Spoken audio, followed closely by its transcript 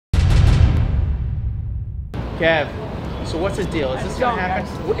Kev, so what's the deal? Is this gonna happen?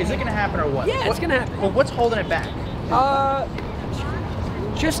 Is it gonna happen or what? Yeah, it's gonna happen. Well, what's holding it back?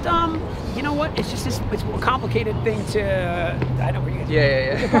 You know what? It's just it's a complicated thing to. I know where you guys. Yeah.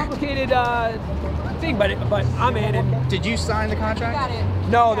 It's a complicated thing, but I'm in. And did you sign the contract?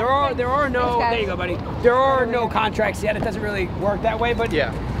 No, there are no. There you go, buddy. There are no contracts yet. It doesn't really work that way, but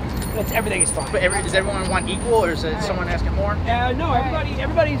yeah. Everything is fine. But does everyone want equal, or is it someone asking more? No,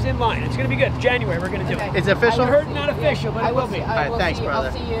 everybody's in line. It's going to be good. January, we're going to do it. Is it official? I heard not official, but it will be. All right, thanks, brother.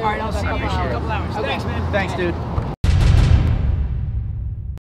 I'll see you. All right, I'll see you in a couple hours. Okay. Thanks, man. Thanks, dude.